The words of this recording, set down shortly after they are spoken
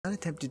son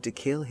attempted to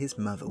kill his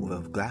mother with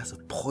a glass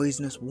of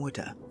poisonous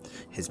water.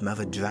 His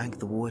mother drank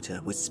the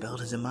water, which spelled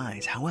his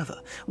demise. However,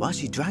 while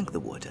she drank the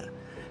water,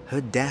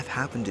 her death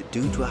happened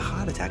due to a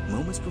heart attack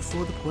moments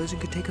before the poison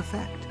could take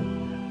effect.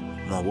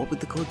 Now, what would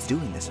the courts do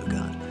in this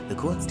regard? The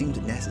courts deemed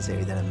it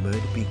necessary that a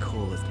murder be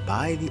caused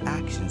by the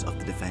actions of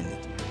the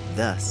defendant.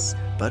 Thus,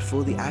 but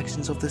for the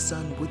actions of the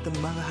son, would the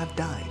mother have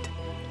died?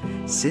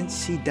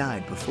 Since she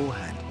died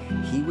beforehand,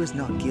 he was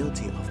not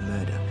guilty of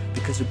murder,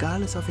 because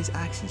regardless of his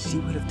actions, she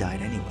would have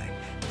died anyway.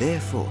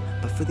 Therefore,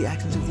 but for the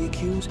actions of the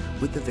accused,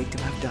 would the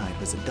victim have died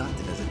was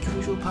adopted as a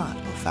crucial part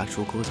of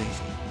factual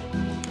causation.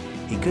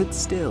 He could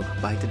still,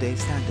 by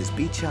today's standards,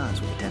 be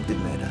charged with attempted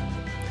murder.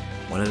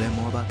 Want to learn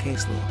more about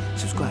case law?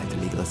 Subscribe to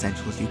Legal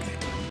Essentials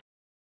UK.